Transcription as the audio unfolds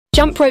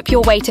Jump rope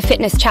your way to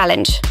fitness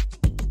challenge.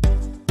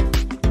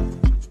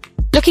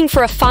 Looking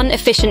for a fun,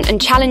 efficient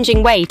and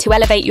challenging way to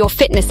elevate your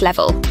fitness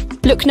level?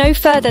 Look no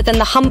further than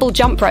the humble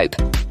jump rope.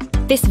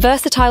 This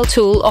versatile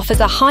tool offers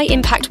a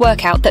high-impact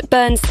workout that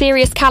burns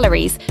serious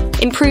calories,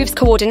 improves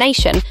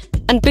coordination,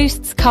 and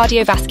boosts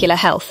cardiovascular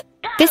health.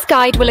 This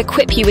guide will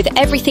equip you with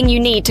everything you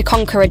need to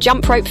conquer a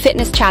jump rope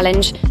fitness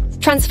challenge,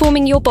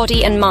 transforming your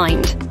body and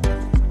mind.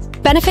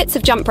 Benefits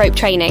of jump rope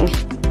training.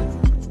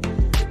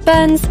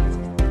 Burns.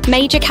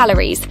 Major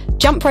calories.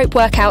 Jump rope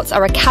workouts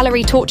are a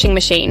calorie torching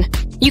machine.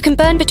 You can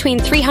burn between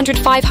 300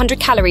 and 500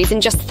 calories in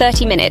just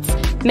 30 minutes,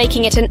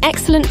 making it an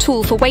excellent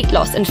tool for weight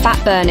loss and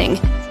fat burning.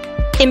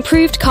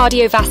 Improved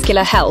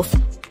cardiovascular health.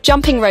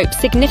 Jumping rope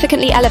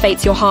significantly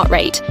elevates your heart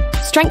rate,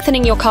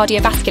 strengthening your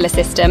cardiovascular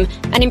system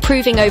and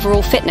improving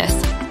overall fitness.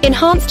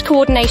 Enhanced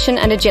coordination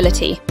and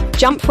agility.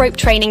 Jump rope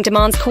training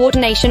demands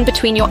coordination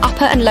between your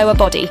upper and lower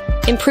body,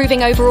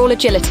 improving overall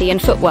agility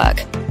and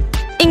footwork.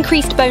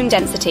 Increased bone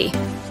density.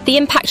 The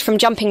impact from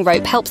jumping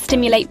rope helps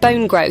stimulate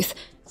bone growth,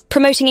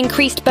 promoting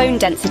increased bone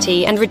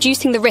density and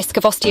reducing the risk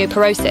of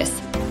osteoporosis.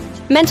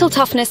 Mental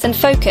toughness and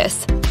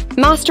focus.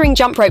 Mastering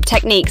jump rope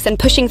techniques and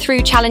pushing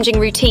through challenging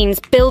routines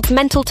builds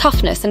mental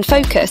toughness and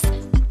focus,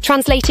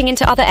 translating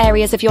into other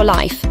areas of your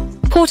life.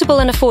 Portable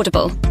and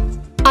affordable.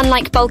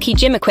 Unlike bulky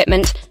gym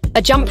equipment,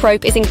 a jump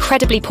rope is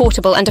incredibly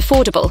portable and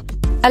affordable,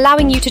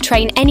 allowing you to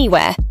train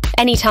anywhere,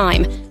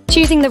 anytime,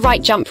 choosing the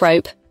right jump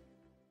rope.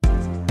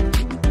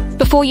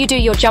 Before you do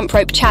your jump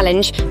rope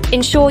challenge,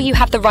 ensure you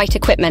have the right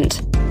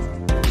equipment.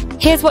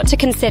 Here's what to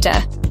consider.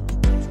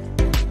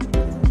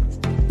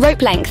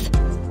 Rope length.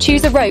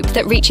 Choose a rope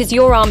that reaches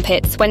your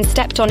armpits when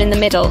stepped on in the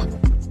middle.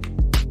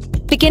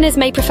 Beginners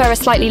may prefer a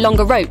slightly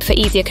longer rope for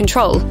easier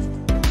control.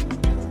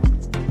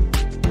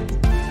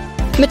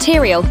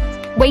 Material.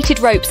 Weighted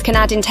ropes can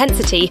add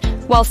intensity,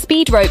 while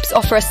speed ropes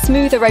offer a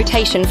smoother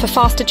rotation for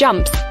faster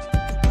jumps.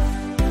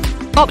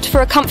 Opt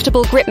for a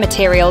comfortable grip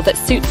material that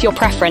suits your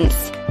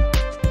preference.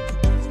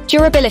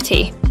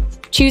 Durability.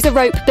 Choose a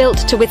rope built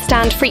to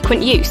withstand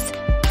frequent use.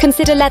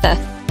 Consider leather,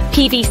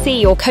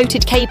 PVC or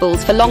coated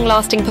cables for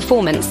long-lasting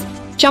performance.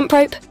 Jump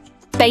rope,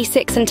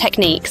 basics and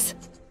techniques.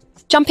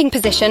 Jumping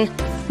position.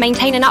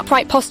 Maintain an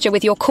upright posture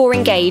with your core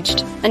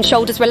engaged and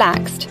shoulders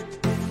relaxed.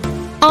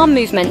 Arm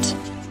movement.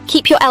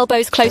 Keep your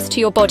elbows close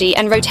to your body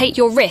and rotate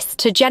your wrists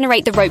to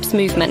generate the rope's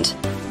movement.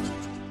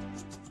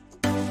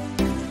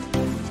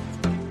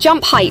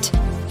 Jump height.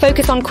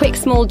 Focus on quick,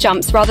 small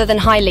jumps rather than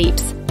high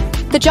leaps.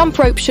 The jump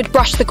rope should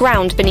brush the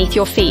ground beneath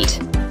your feet.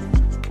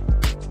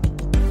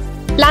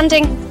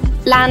 Landing.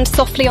 Land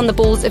softly on the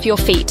balls of your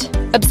feet,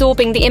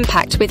 absorbing the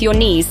impact with your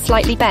knees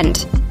slightly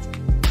bent.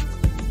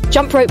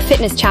 Jump rope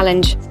fitness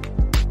challenge.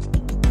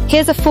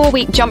 Here's a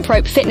 4-week jump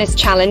rope fitness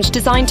challenge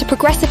designed to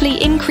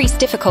progressively increase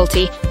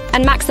difficulty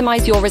and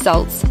maximize your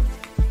results.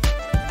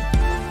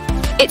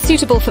 It's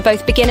suitable for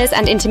both beginners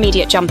and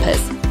intermediate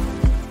jumpers.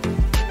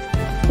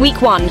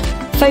 Week 1.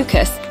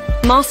 Focus.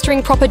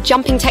 Mastering proper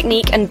jumping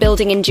technique and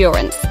building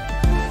endurance.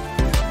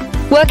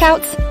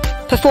 Workouts.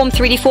 Perform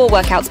 3 to 4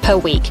 workouts per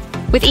week,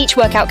 with each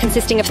workout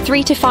consisting of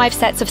 3 to 5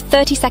 sets of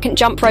 30-second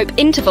jump rope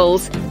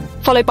intervals,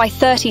 followed by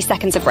 30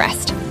 seconds of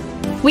rest.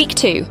 Week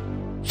 2.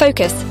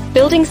 Focus.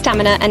 Building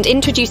stamina and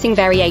introducing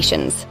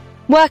variations.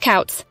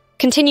 Workouts.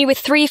 Continue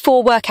with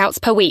 3-4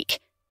 workouts per week,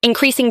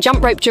 increasing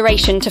jump rope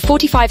duration to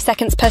 45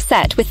 seconds per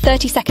set with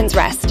 30 seconds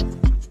rest.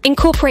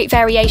 Incorporate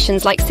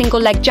variations like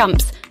single leg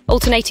jumps,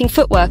 alternating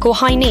footwork or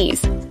high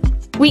knees.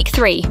 Week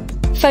 3.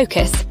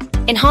 Focus.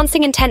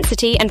 Enhancing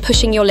intensity and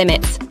pushing your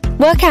limits.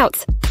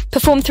 Workouts.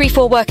 Perform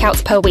 3-4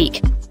 workouts per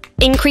week,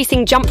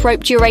 increasing jump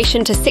rope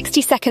duration to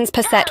 60 seconds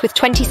per set with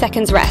 20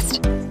 seconds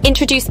rest.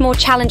 Introduce more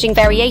challenging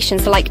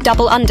variations like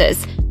double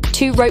unders,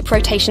 2 rope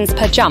rotations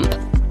per jump,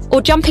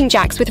 or jumping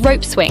jacks with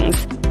rope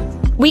swings.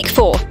 Week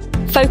 4.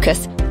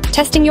 Focus.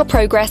 Testing your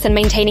progress and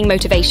maintaining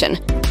motivation.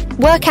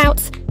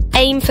 Workouts.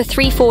 Aim for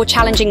 3-4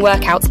 challenging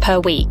workouts per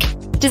week.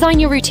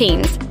 Design your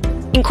routines,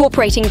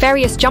 incorporating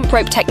various jump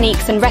rope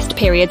techniques and rest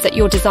periods at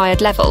your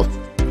desired level.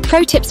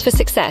 Pro tips for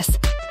success.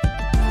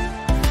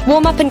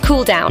 Warm up and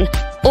cool down.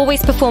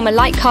 Always perform a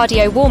light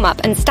cardio warm-up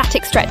and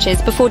static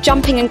stretches before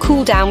jumping and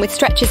cool down with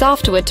stretches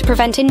afterward to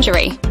prevent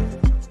injury.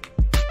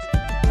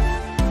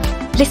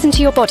 Listen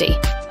to your body.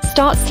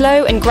 Start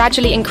slow and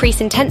gradually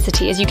increase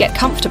intensity as you get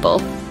comfortable.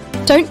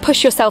 Don't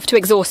push yourself to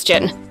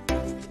exhaustion.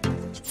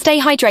 Stay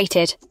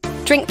hydrated.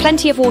 Drink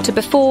plenty of water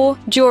before,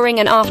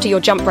 during and after your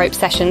jump rope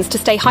sessions to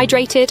stay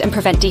hydrated and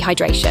prevent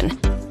dehydration.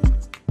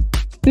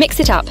 Mix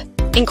it up.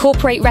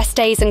 Incorporate rest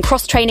days and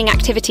cross-training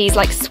activities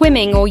like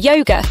swimming or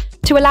yoga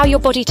to allow your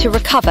body to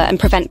recover and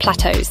prevent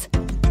plateaus.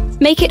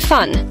 Make it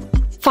fun.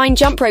 Find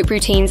jump rope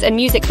routines and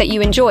music that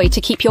you enjoy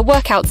to keep your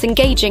workouts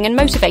engaging and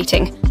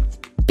motivating.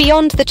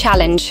 Beyond the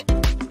challenge.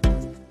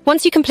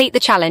 Once you complete the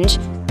challenge,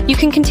 you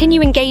can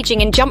continue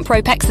engaging in jump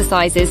rope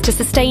exercises to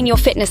sustain your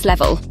fitness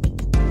level.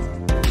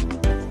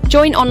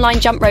 Join online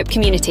jump rope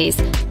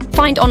communities.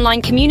 Find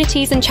online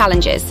communities and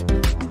challenges.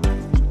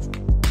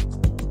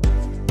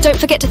 Don't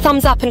forget to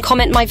thumbs up and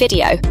comment my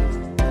video.